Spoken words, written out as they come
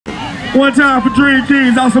One time for Dream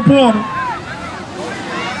Kings, our supporter.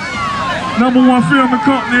 #1 filming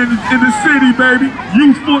company in the city, baby.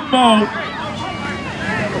 Youth football.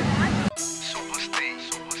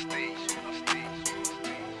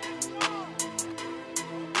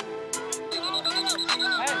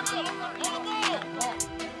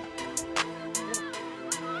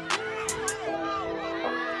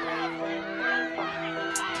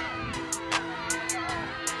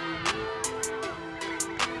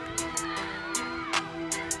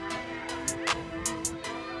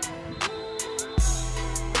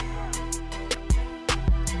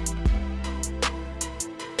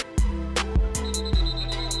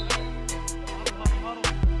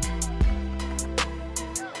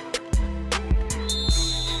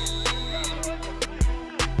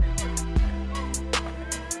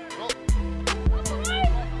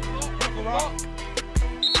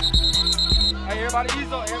 Everybody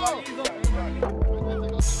ease up, everybody ease up.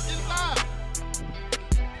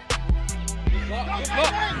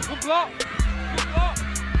 Good block.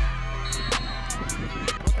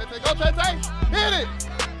 Go, Tay. Hit it.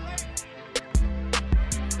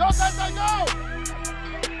 Go, Tay, go.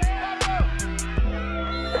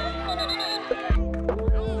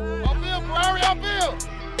 Upfield, Ferrari, upfield.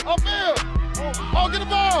 Oh, get the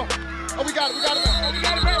ball. Oh, we got it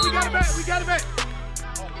back.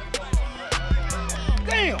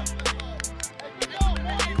 Damn!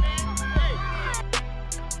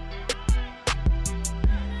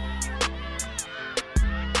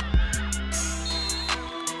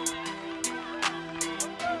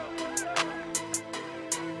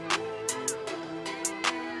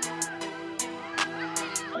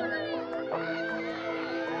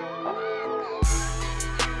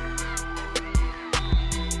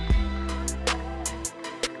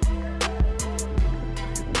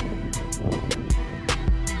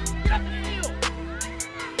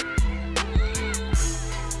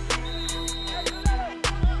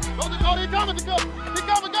 He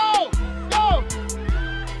coming, go!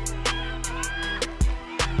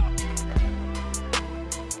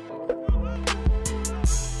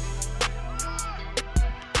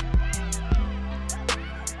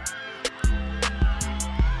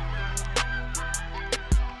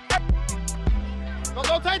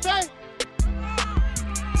 Go, Tay.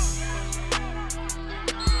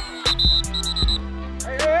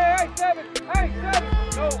 Hey, seven.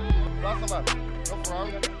 Go. Lost somebody. Go,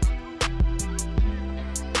 Ferrari.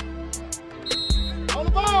 On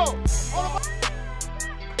the ball!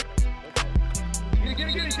 Get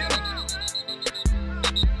it.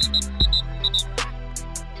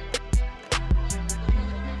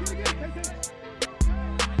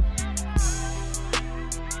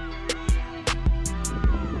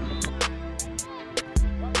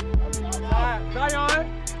 Zion!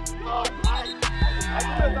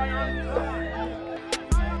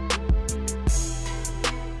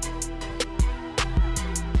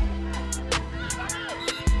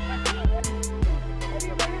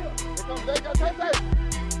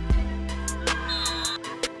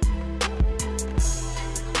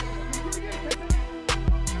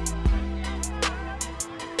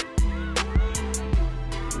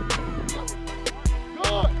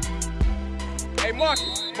 Hey, Mark,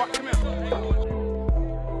 come here.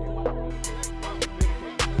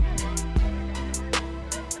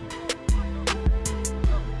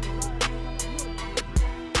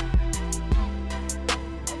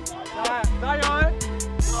 Zion.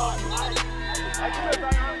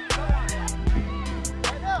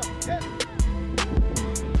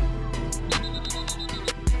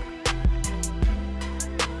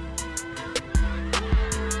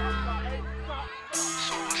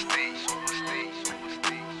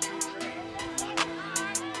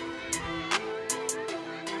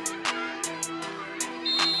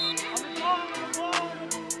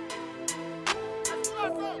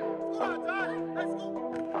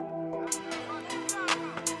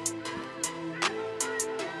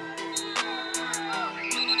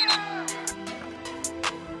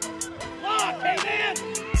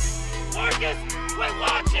 Marcus, quit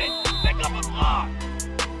watching! Pick up a block!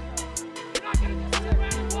 You're not gonna just sit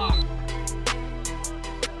around and walk!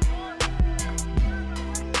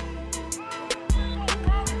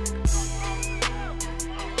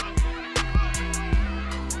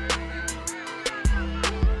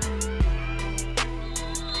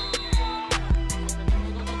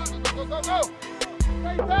 Go!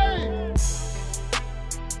 Hey!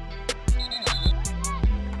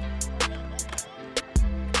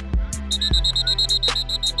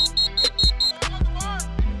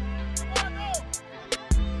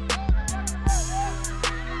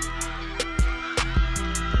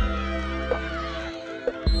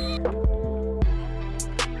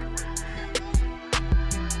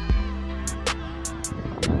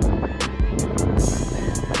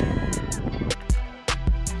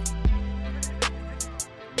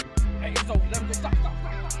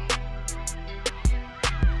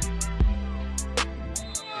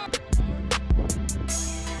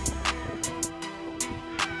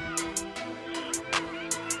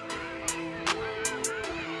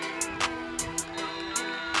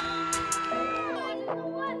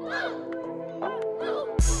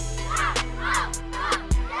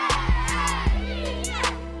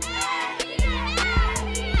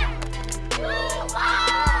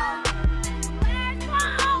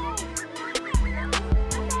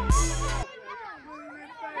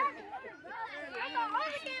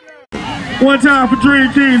 One time for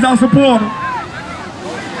Dream Kings, I support them.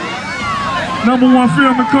 #1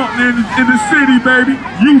 filming company in the city, baby.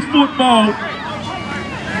 Youth football.